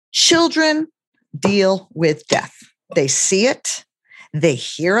Children deal with death. They see it. They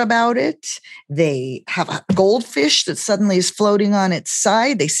hear about it. They have a goldfish that suddenly is floating on its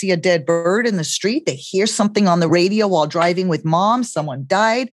side. They see a dead bird in the street. They hear something on the radio while driving with mom. Someone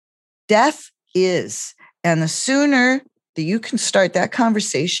died. Death is. And the sooner that you can start that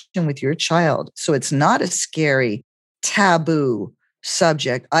conversation with your child, so it's not a scary, taboo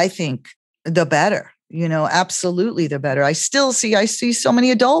subject, I think the better, absolutely the better. I see so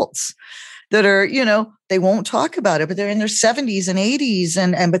many adults that are, they won't talk about it, but they're in their 70s and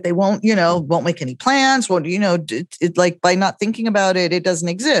 80s but they won't make any plans. Well, it like by not thinking about it, it doesn't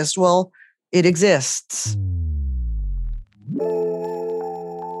exist. Well, it exists.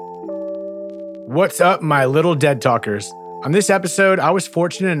 What's up, my little dead talkers? On this episode, I was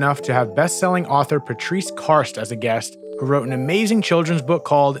fortunate enough to have best-selling author Patrice Karst as a guest, who wrote an amazing children's book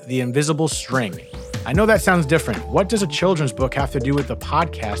called The Invisible String. I know that sounds different. What does a children's book have to do with a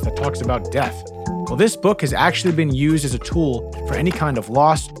podcast that talks about death? Well, this book has actually been used as a tool for any kind of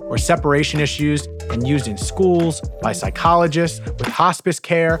loss or separation issues and used in schools, by psychologists, with hospice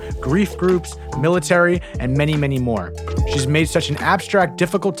care, grief groups, military, and many, many more. She's made such an abstract,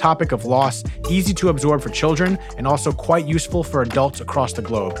 difficult topic of loss easy to absorb for children and also quite useful for adults across the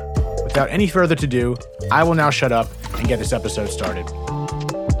globe. Without any further ado, I will now shut up and get this episode started.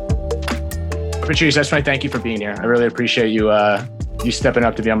 Patrice, I just want to thank you for being here. I really appreciate you stepping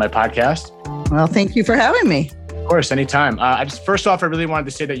up to be on my podcast. Well, thank you for having me. Of course, anytime. First off, I really wanted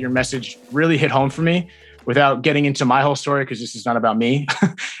to say that your message really hit home for me without getting into my whole story, because this is not about me.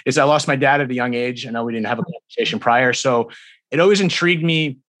 I lost my dad at a young age. I know we didn't have a conversation prior. So it always intrigued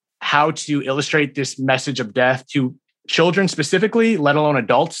me how to illustrate this message of death to children specifically, let alone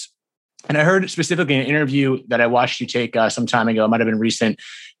adults. And I heard specifically in an interview that I watched you take some time ago, it might have been recent,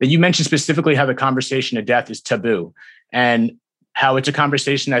 that you mentioned specifically how the conversation of death is taboo and how it's a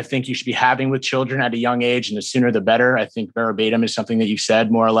conversation I think you should be having with children at a young age, and the sooner the better. I think verbatim is something that you said,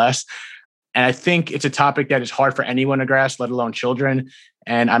 more or less. And I think it's a topic that is hard for anyone to grasp, let alone children.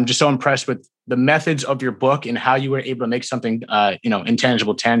 And I'm just so impressed with the methods of your book and how you were able to make something,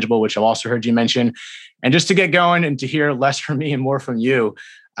 intangible, tangible, which I've also heard you mention. And just to get going and to hear less from me and more from you,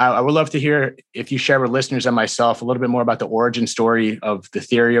 I would love to hear if you share with listeners and myself a little bit more about the origin story of the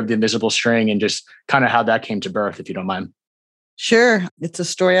theory of the invisible string and just kind of how that came to birth, if you don't mind. Sure. It's a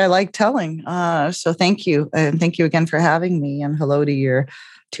story I like telling. So thank you. And thank you again for having me, and hello to your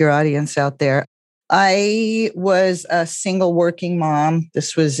audience out there. I was a single working mom.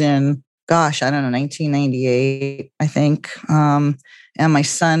 This was in, 1998, I think. And my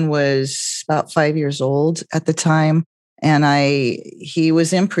son was about 5 years old at the time. And he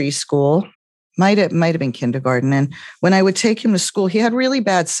was in preschool, might have been kindergarten. And when I would take him to school, he had really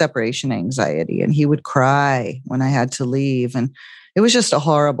bad separation anxiety, and he would cry when I had to leave. And it was just a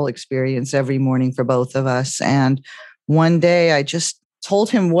horrible experience every morning for both of us. And one day I just told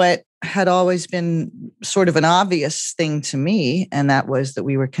him what had always been sort of an obvious thing to me. And that was that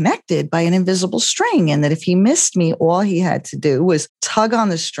we were connected by an invisible string, and that if he missed me, all he had to do was tug on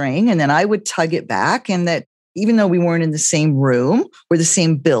the string, and then I would tug it back. And that even though we weren't in the same room or the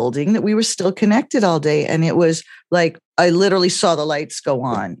same building, that we were still connected all day. And it was like, I literally saw the lights go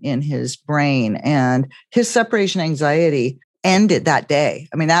on in his brain, and his separation anxiety ended that day.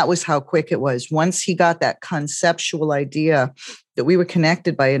 I mean, that was how quick it was. Once he got that conceptual idea that we were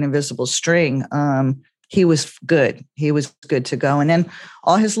connected by an invisible string, he was good. He was good to go. And then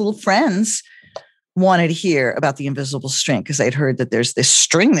all his little friends wanted to hear about the invisible string, because they'd heard that there's this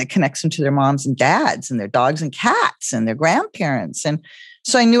string that connects them to their moms and dads and their dogs and cats and their grandparents. And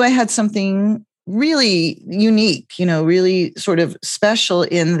so I knew I had something really unique, really sort of special,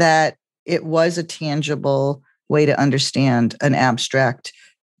 in that it was a tangible way to understand an abstract,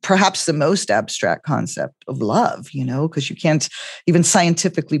 perhaps the most abstract concept of love, because you can't even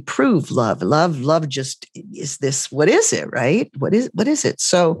scientifically prove love. Love just is this. What is it, right? What is it?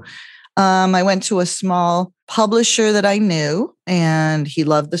 So I went to a small publisher that I knew, and he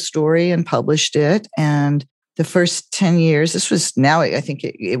loved the story and published it. And the first 10 years, I think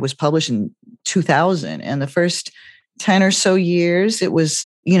it was published in 2000. And the first 10 or so years, it was,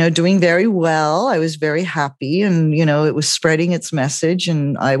 doing very well. I was very happy, and, it was spreading its message,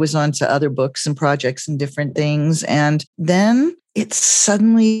 and I was on to other books and projects and different things. And then it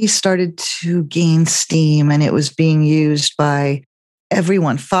suddenly started to gain steam, and it was being used by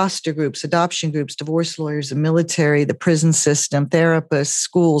everyone: foster groups, adoption groups, divorce lawyers, the military, the prison system, therapists,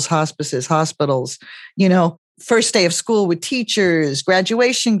 schools, hospices, hospitals, first day of school with teachers,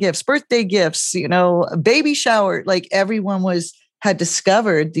 graduation gifts, birthday gifts, a baby shower. Like, everyone had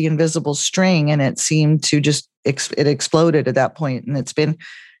discovered the invisible string, and it seemed to just, it exploded at that point. And it's been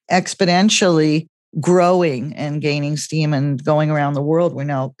exponentially growing and gaining steam and going around the world.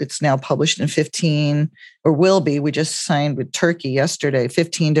 It's now published in 15, or will be. We just signed with Turkey yesterday,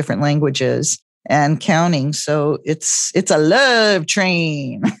 15 different languages and counting. So it's a love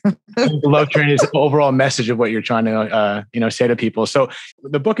train. The love train is the overall message of what you're trying to say to people. So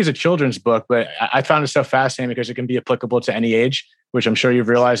the book is a children's book, but I found it so fascinating because it can be applicable to any age, which I'm sure you've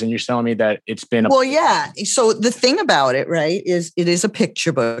realized, and you're telling me that it's been. Well, yeah. So the thing about it, right, is it is a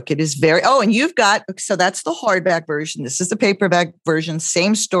picture book. It is and you've got, so that's the hardback version. This is the paperback version,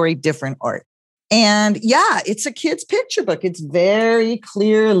 same story, different art. And yeah, it's a kid's picture book. It's very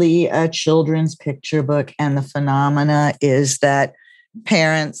clearly a children's picture book. And the phenomena is that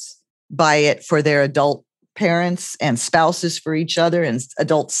parents buy it for their adult parents and spouses for each other and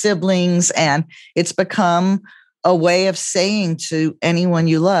adult siblings. And it's become a way of saying to anyone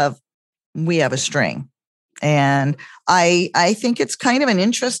you love, we have a string. And I think it's kind of an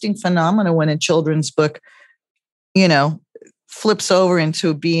interesting phenomenon when a children's book, flips over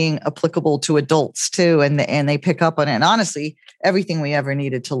into being applicable to adults too. And they pick up on it. And honestly, everything we ever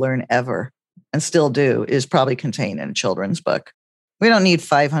needed to learn ever and still do is probably contained in a children's book. We don't need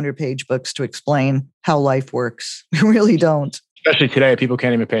 500-page books to explain how life works. We really don't. Especially today, people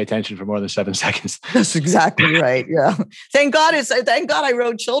can't even pay attention for more than 7 seconds. That's exactly right. Yeah. Thank God I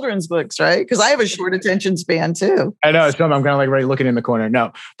wrote children's books, right? Because I have a short attention span too. I know. So I'm kind of like right looking in the corner.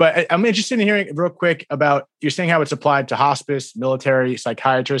 No, but I'm interested in hearing real quick about, you're saying how it's applied to hospice, military,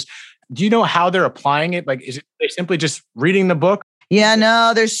 psychiatrists. Do you know how they're applying it? Like, is it they simply just reading the book? Yeah,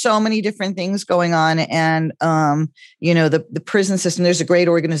 no, there's so many different things going on. And, the prison system, there's a great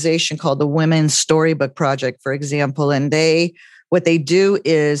organization called the Women's Storybook Project, for example. And what they do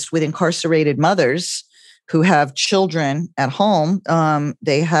is with incarcerated mothers who have children at home,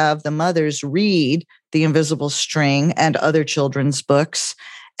 they have the mothers read The Invisible String and other children's books,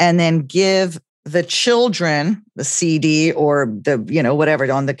 and then give the children the CD or the,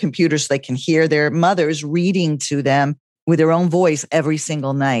 whatever on the computer so they can hear their mothers reading to them with their own voice every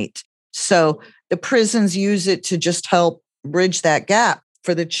single night. So the prisons use it to just help bridge that gap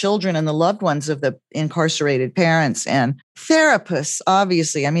for the children and the loved ones of the incarcerated parents and therapists.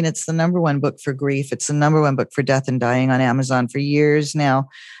 Obviously, it's the number one book for grief. It's the number one book for death and dying on Amazon for years now.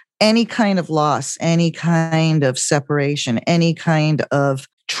 Any kind of loss, any kind of separation, any kind of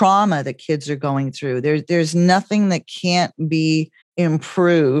trauma that kids are going through, there's nothing that can't be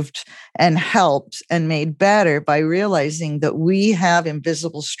improved and helped and made better by realizing that we have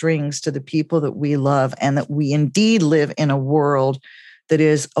invisible strings to the people that we love, and that we indeed live in a world that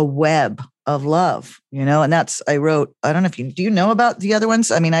is a web of love, and that's, I wrote, I don't know if do you know about the other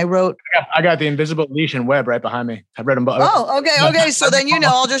ones? I got The Invisible Leash and Web right behind me. I've read them both. Oh, okay. So then,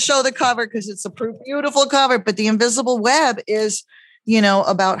 I'll just show the cover because it's a beautiful cover, but The Invisible Web is,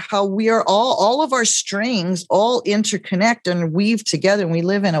 about how we are all of our strings all interconnect and weave together, and we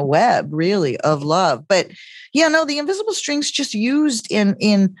live in a web really of love. But the invisible strings just used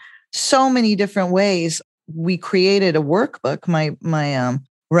in so many different ways. We created a workbook. My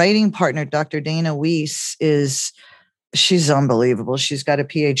writing partner, Dr. Dana Weiss, she's unbelievable. She's got a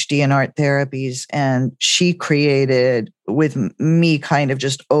PhD in art therapies, and she created, with me kind of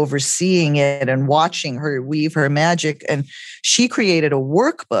just overseeing it and watching her weave her magic, and she created a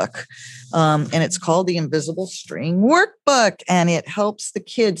workbook, and it's called the Invisible String Workbook, and it helps the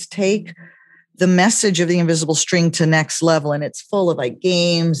kids take the message of the invisible string to next level. And it's full of like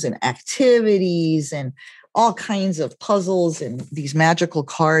games and activities and all kinds of puzzles and these magical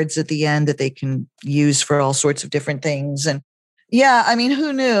cards at the end that they can use for all sorts of different things. And yeah,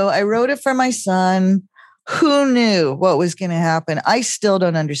 who knew? I wrote it for my son. Who knew what was going to happen? I still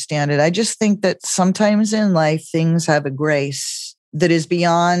don't understand it. I just think that sometimes in life, things have a grace that is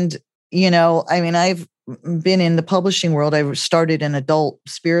beyond, I've been in the publishing world. I started in adult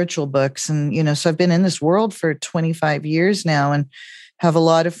spiritual books. And, so I've been in this world for 25 years now and have a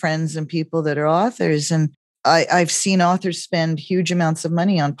lot of friends and people that are authors. And I've seen authors spend huge amounts of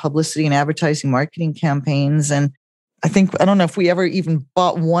money on publicity and advertising marketing campaigns. And I don't know if we ever even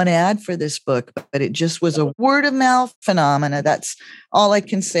bought one ad for this book, but it just was a word of mouth phenomena. That's all I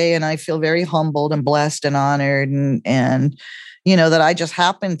can say. And I feel very humbled and blessed and honored and that I just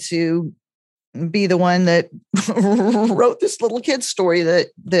happened to be the one that wrote this little kid story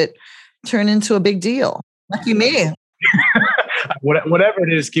that turned into a big deal. Lucky me. Whatever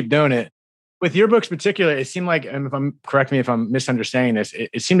it is, keep doing it. With your books in particular, it seemed like, and correct me if I'm misunderstanding this,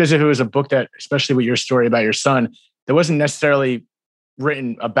 it seemed as if it was a book that, especially with your story about your son, that wasn't necessarily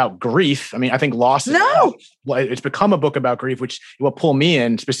written about grief. I think loss is it's become a book about grief, which will pull me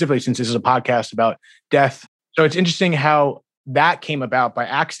in, specifically since this is a podcast about death. So it's interesting how that came about by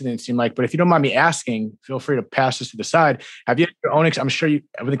accident, seemed like. But if you don't mind me asking, feel free to pass this to the side. Have you had your own, I'm sure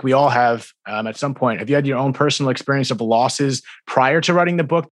I think we all have at some point, have you had your own personal experience of losses prior to writing the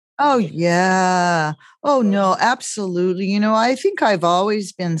book? Oh, yeah. Oh, no, absolutely. I think I've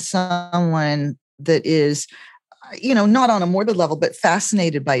always been someone that is, not on a morbid level, but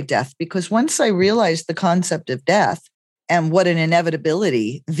fascinated by death, because once I realized the concept of death and what an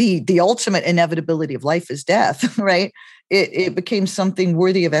inevitability, the ultimate inevitability of life is death, right? It became something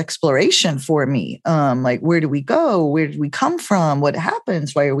worthy of exploration for me. Like, where do we go? Where did we come from? What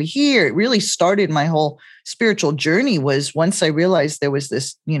happens? Why are we here? It really started my whole spiritual journey was once I realized there was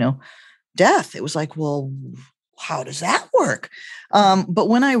this, death. It was like, well, how does that work? But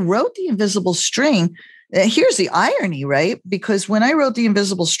when I wrote The Invisible String, here's the irony, right? Because when I wrote The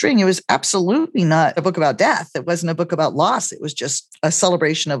Invisible String, it was absolutely not a book about death. It wasn't a book about loss. It was just a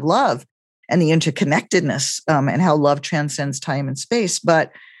celebration of love and the interconnectedness and how love transcends time and space.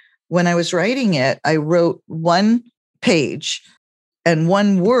 But when I was writing it, I wrote one page and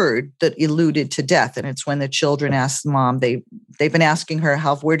one word that alluded to death. And it's when the children ask mom, they've been asking her,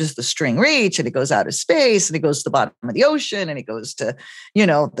 where does the string reach? And it goes out of space and it goes to the bottom of the ocean and it goes to,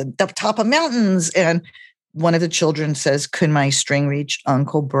 the top of mountains. And one of the children says, could my string reach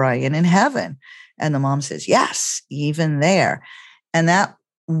Uncle Brian in heaven? And the mom says, yes, even there. And that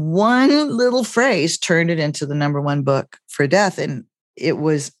one little phrase turned it into the #1 book for death. And it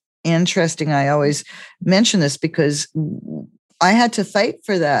was interesting. I always mention this because I had to fight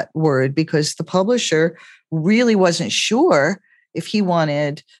for that word because the publisher really wasn't sure if he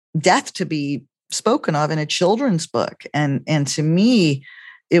wanted death to be spoken of in a children's book. And to me,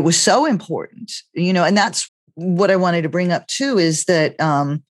 it was so important, and that's what I wanted to bring up too, is that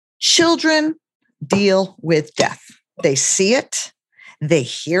children deal with death. They see it. They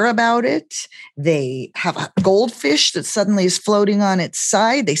hear about it. They have a goldfish that suddenly is floating on its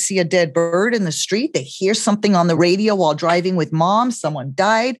side. They see a dead bird in the street. They hear something on the radio while driving with mom. Someone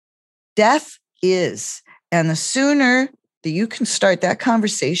died. Death is. And the sooner that you can start that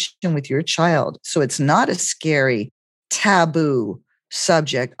conversation with your child, so it's not a scary, taboo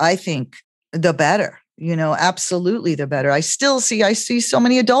subject, I think the better, absolutely the better. I see so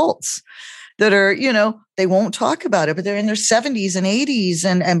many adults that are, they won't talk about it, but they're in their 70s and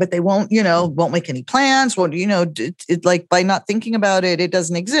 80s but they won't make any plans. Won't, like by not thinking about it, it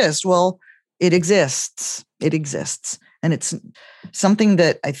doesn't exist. Well, it exists. It exists. And it's something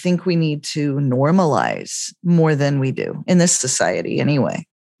that I think we need to normalize more than we do in this society anyway.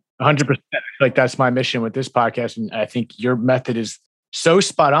 100%. I feel like that's my mission with this podcast. And I think your method is so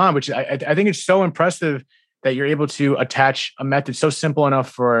spot on, which I think it's so impressive that you're able to attach a method so simple enough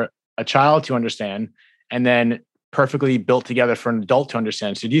for a child to understand and then perfectly built together for an adult to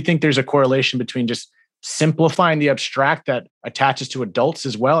understand. So do you think there's a correlation between just simplifying the abstract that attaches to adults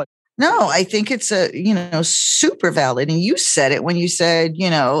as well? No, I think it's super valid. And you said it when you said,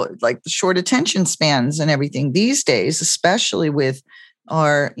 like the short attention spans and everything these days, especially with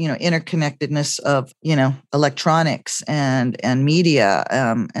our, interconnectedness of, electronics and media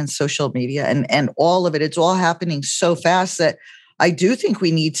and social media and all of it. It's all happening so fast that I do think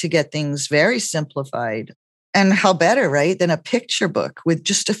we need to get things very simplified. And how better, right, than a picture book with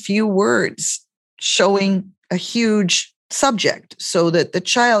just a few words showing a huge subject so that the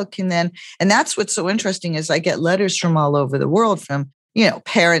child can then, and that's what's so interesting is I get letters from all over the world from,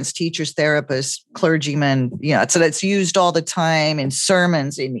 parents, teachers, therapists, clergymen, it's used all the time in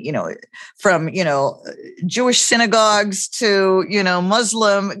sermons from, Jewish synagogues to,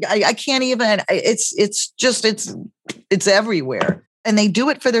 Muslim. I can't even, it's everywhere. And they do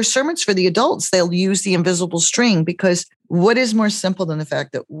it for their sermons for the adults. They'll use The Invisible String because what is more simple than the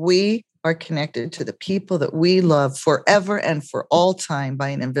fact that we are connected to the people that we love forever and for all time by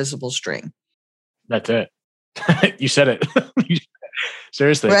an invisible string. That's it. You said it.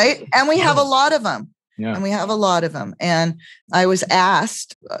 Seriously. Right. And we have a lot of them. Yeah. And we have a lot of them. And I was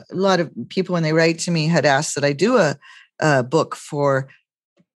asked, a lot of people when they write to me had asked that I do a book for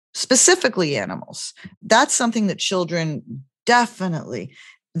specifically animals. That's something that children definitely,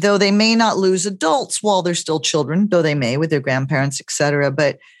 though they may not lose adults while they're still children, though they may with their grandparents, et cetera.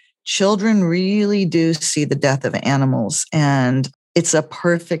 But children really do see the death of animals. And it's a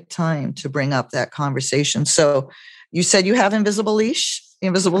perfect time to bring up that conversation. So you said you have Invisible Leash?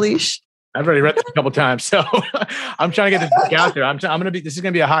 Invisible Leash? I've already read this a couple of times, so I'm trying to get this book out there. This is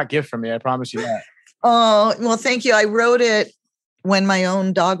going to be a hot gift for me. I promise you that. Oh, well, thank you. I wrote it when my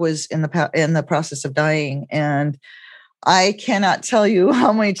own dog was in the process of dying. And I cannot tell you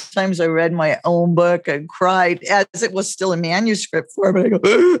how many times I read my own book and cried as it was still in manuscript form. And I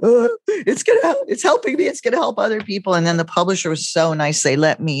go, it's helping me. It's going to help other people. And then the publisher was so nice. They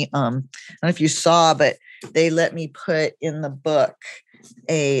let me, I don't know if you saw, but they let me put in the book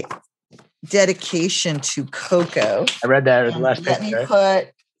a dedication to Coco. I read that. It was the last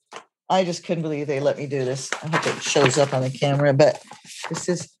picture. I just couldn't believe they let me do this. I hope it shows up on the camera, but this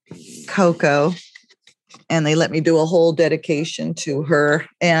is Coco. And they let me do a whole dedication to her.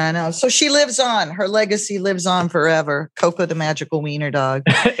 And so she lives on. Her legacy lives on forever. Coco the Magical Wiener Dog.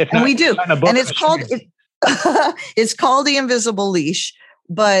 And we do. And it's called, it's called The Invisible Leash,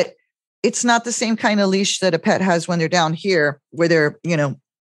 but it's not the same kind of leash that a pet has when they're down here, where they're,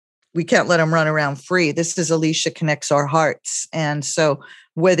 we can't let them run around free. This is a leash that connects our hearts. And so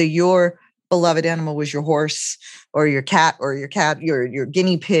whether your beloved animal was your horse or your cat, your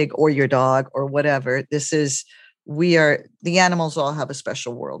guinea pig or your dog or whatever, the animals all have a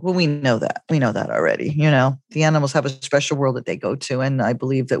special world. Well, we know that already. The animals have a special world that they go to. And I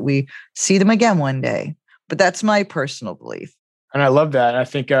believe that we see them again one day, but that's my personal belief. And I love that. I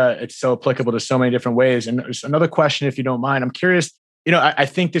think it's so applicable to so many different ways. And there's another question, if you don't mind. I'm curious, I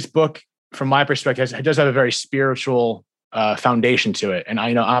think this book, from my perspective, it does have a very spiritual foundation to it. And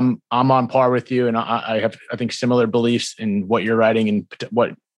I'm on par with you. And I have, I think, similar beliefs in what you're writing and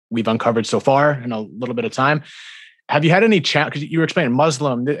what we've uncovered so far in a little bit of time. Have you had any challenge? Because you were explaining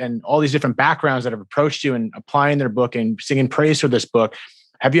Muslim and all these different backgrounds that have approached you and applying their book and singing praise for this book.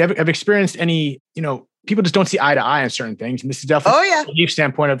 Have you ever experienced any, people just don't see eye to eye on certain things. And this is definitely a belief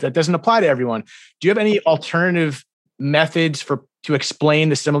standpoint that doesn't apply to everyone. Do you have any alternative methods to explain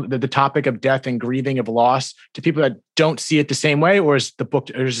the topic of death and grieving of loss to people that don't see it the same way, or is the book,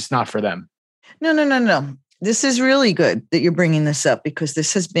 or is this not for them? No. This is really good that you're bringing this up, because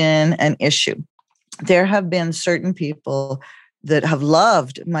this has been an issue. There have been certain people that have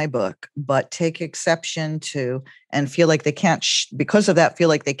loved my book, but take exception to and feel like they can't, because of that, feel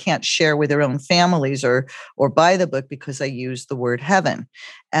like they can't share with their own families or buy the book because I use the word heaven.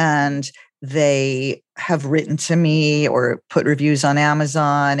 And they have written to me or put reviews on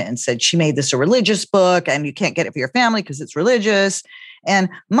Amazon and said, she made this a religious book and you can't get it for your family because it's religious. And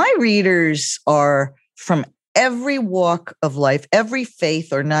my readers are from every walk of life, every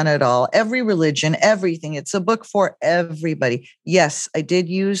faith or none at all, every religion, everything. It's a book for everybody. Yes, I did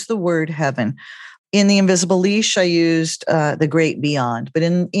use the word heaven. In The Invisible Leash, I used the great beyond. But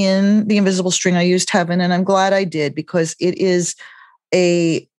in The Invisible String, I used heaven. And I'm glad I did, because it is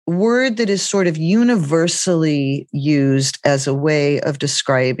a word that is sort of universally used as a way of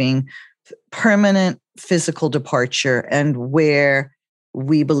describing permanent physical departure and where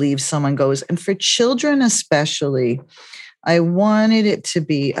we believe someone goes. And for children especially, I wanted it to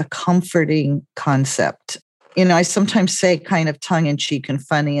be a comforting concept. I sometimes say kind of tongue in cheek and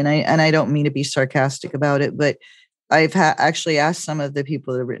funny, and I don't mean to be sarcastic about it, but I've actually asked some of the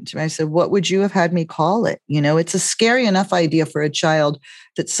people that have written to me, I said, what would you have had me call it? It's a scary enough idea for a child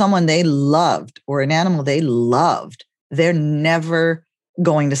that someone they loved or an animal they loved, they're never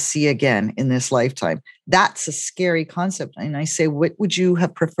going to see again in this lifetime. That's a scary concept. And I say, what would you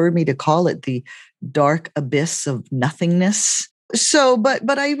have preferred me to call it? The dark abyss of nothingness? So,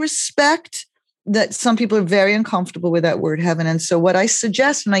 but I respect that some people are very uncomfortable with that word heaven. And so what I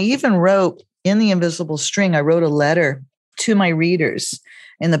suggest, and I even wrote in The Invisible String, I wrote a letter to my readers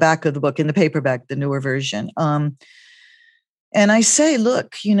in the back of the book, in the paperback, the newer version. And I say,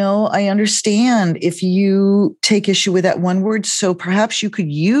 look, I understand if you take issue with that one word, so perhaps you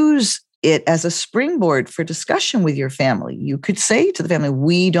could use it as a springboard for discussion with your family. You could say to the family,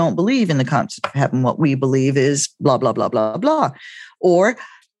 we don't believe in the concept of heaven. What we believe is blah, blah, blah, blah, blah. Or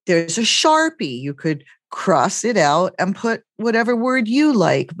there's a Sharpie. You could cross it out and put whatever word you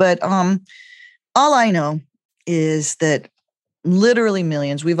like. But all I know is that literally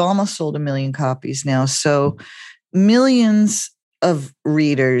millions, we've almost sold 1 million copies now. So millions of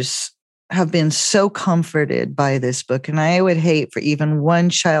readers have been so comforted by this book. And I would hate for even one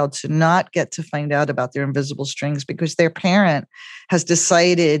child to not get to find out about their invisible strings because their parent has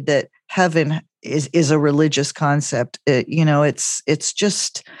decided that heaven is a religious concept. It's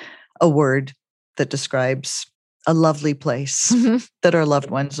just a word that describes a lovely place that our loved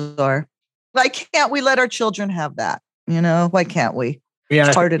ones are. Why can't we let our children have that? Why can't we? Yeah,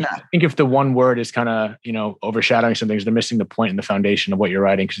 it's hard enough. I think if the one word is kind of, overshadowing some things, they're missing the point and the foundation of what you're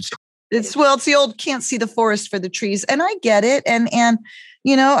writing. It's the old can't see the forest for the trees. And I get it. And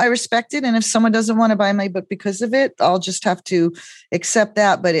I respect it. And if someone doesn't want to buy my book because of it, I'll just have to accept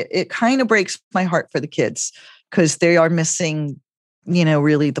that. But it kind of breaks my heart for the kids because they are missing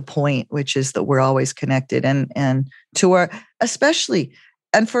really the point, which is that we're always connected and to our, especially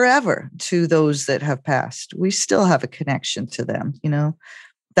and forever, to those that have passed. We still have a connection to them,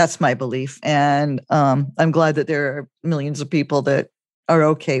 That's my belief. And I'm glad that there are millions of people that are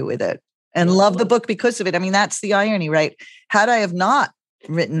okay with it and love the book because of it. I mean, that's the irony, right? Had I have not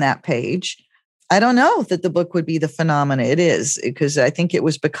written that page, I don't know that the book would be the phenomena it is, because I think it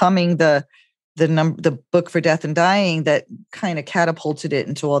was becoming the book for death and dying that kind of catapulted it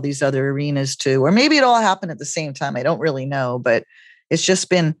into all these other arenas too. Or maybe it all happened at the same time. I don't really know, but it's just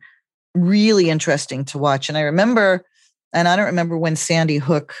been really interesting to watch. And I remember, and I don't remember when Sandy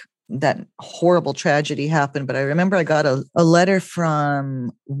Hook, that horrible tragedy happened, but I remember I got a letter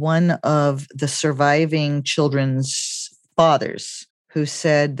from one of the surviving children's fathers who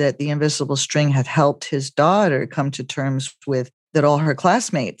said that the Invisible String had helped his daughter come to terms with that all her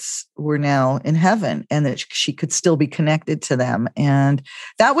classmates were now in heaven and that she could still be connected to them. And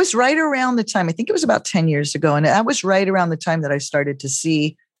that was right around the time, I think it was about 10 years ago. And that was right around the time that I started to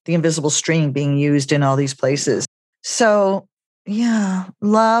see the invisible string being used in all these places. So yeah,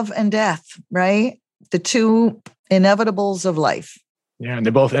 love and death, right? The two inevitables of life. Yeah, and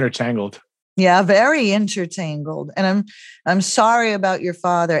they're both intertangled. Yeah, very intertangled. And I'm sorry about your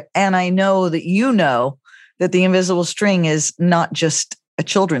father. And I know that that The Invisible String is not just a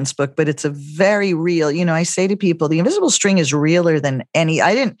children's book, but it's a very real, I say to people, The Invisible String is realer than any.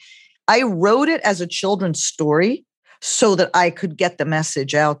 I wrote it as a children's story so that I could get the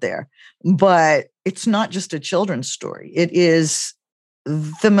message out there. But it's not just a children's story. It is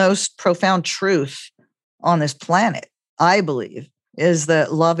the most profound truth on this planet, I believe, is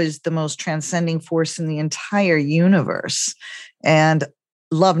that love is the most transcending force in the entire universe. And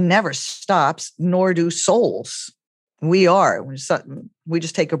love never stops, nor do souls. We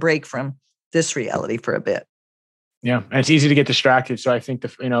just take a break from this reality for a bit. Yeah, and it's easy to get distracted. So I think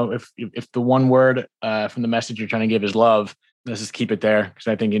if the one word from the message you're trying to give is love, let's just keep it there, because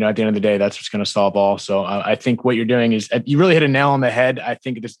I think at the end of the day, that's what's going to solve all. So I think what you're doing is you really hit a nail on the head. I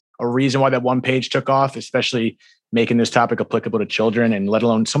think there's a reason why that one page took off, especially making this topic applicable to children, and let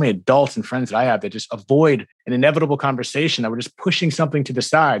alone so many adults and friends that I have that just avoid an inevitable conversation, that we're just pushing something to the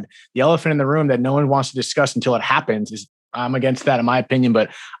side. The elephant in the room that no one wants to discuss until it happens is, I'm against that in my opinion,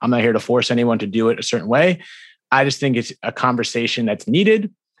 but I'm not here to force anyone to do it a certain way. I just think it's a conversation that's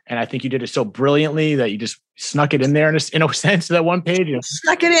needed. And I think you did it so brilliantly that you just snuck it in there in a sense, that one page.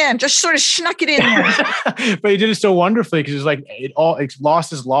 Snuck it in, just sort of snuck it in there. But you did it so wonderfully, because it's like it's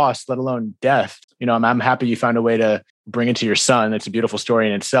lost is lost, let alone death. I'm happy you found a way to bring it to your son. It's a beautiful story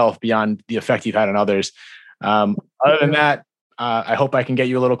in itself, beyond the effect you've had on others. Other than that, I hope I can get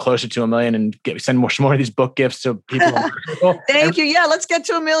you a little closer to 1 million and send more of these book gifts to people. Thank you. Yeah, let's get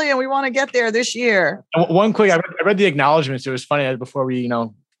to 1 million. We want to get there this year. One quick, I read the acknowledgments. It was funny before we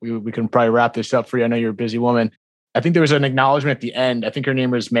can probably wrap this up for you. I know you're a busy woman. I think there was an acknowledgement at the end. I think her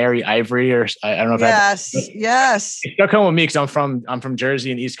name was Mary Ivory, or I don't know if yes. It stuck home with me because I'm from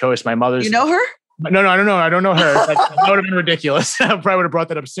Jersey and East Coast. My mother's. You know her? No, I don't know. I don't know her. That would have been ridiculous. I probably would have brought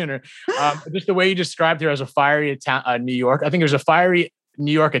that up sooner. Just the way you described her as a fiery New York. I think there's a fiery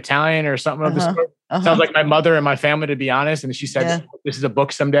New York Italian or something of this sort. Sounds like my mother and my family, to be honest. And she said, This is a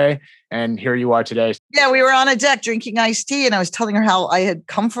book someday. And here you are today. Yeah, we were on a deck drinking iced tea. And I was telling her how I had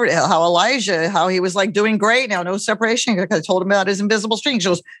comforted, how Elijah, how he was like doing great now, no separation. I told him about his invisible string. She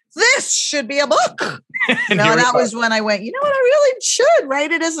goes, this should be a book. And that was when I went, you know what, I really should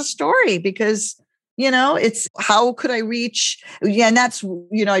write it as a story, because it's how could I reach? Yeah. And that's,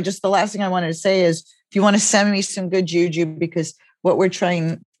 the last thing I wanted to say is, if you want to send me some good juju, because what we're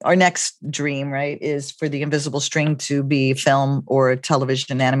trying, our next dream, right, is for The Invisible String to be film or a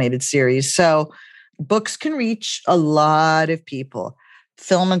television animated series. So books can reach a lot of people.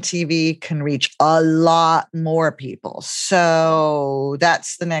 Film and TV can reach a lot more people. So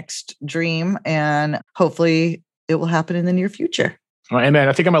that's the next dream. And hopefully it will happen in the near future. Well, amen.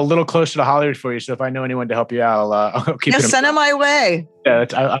 I think I'm a little closer to Hollywood for you. So if I know anyone to help you out, I'll keep it. Send it my way.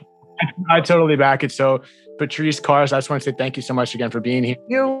 Yeah, I totally back it. So Patrice Karst, I just want to say thank you so much again for being here.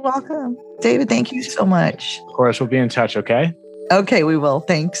 You're welcome. David, thank you so much. Of course, we'll be in touch, okay? Okay, we will.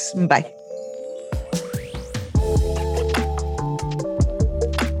 Thanks. Bye.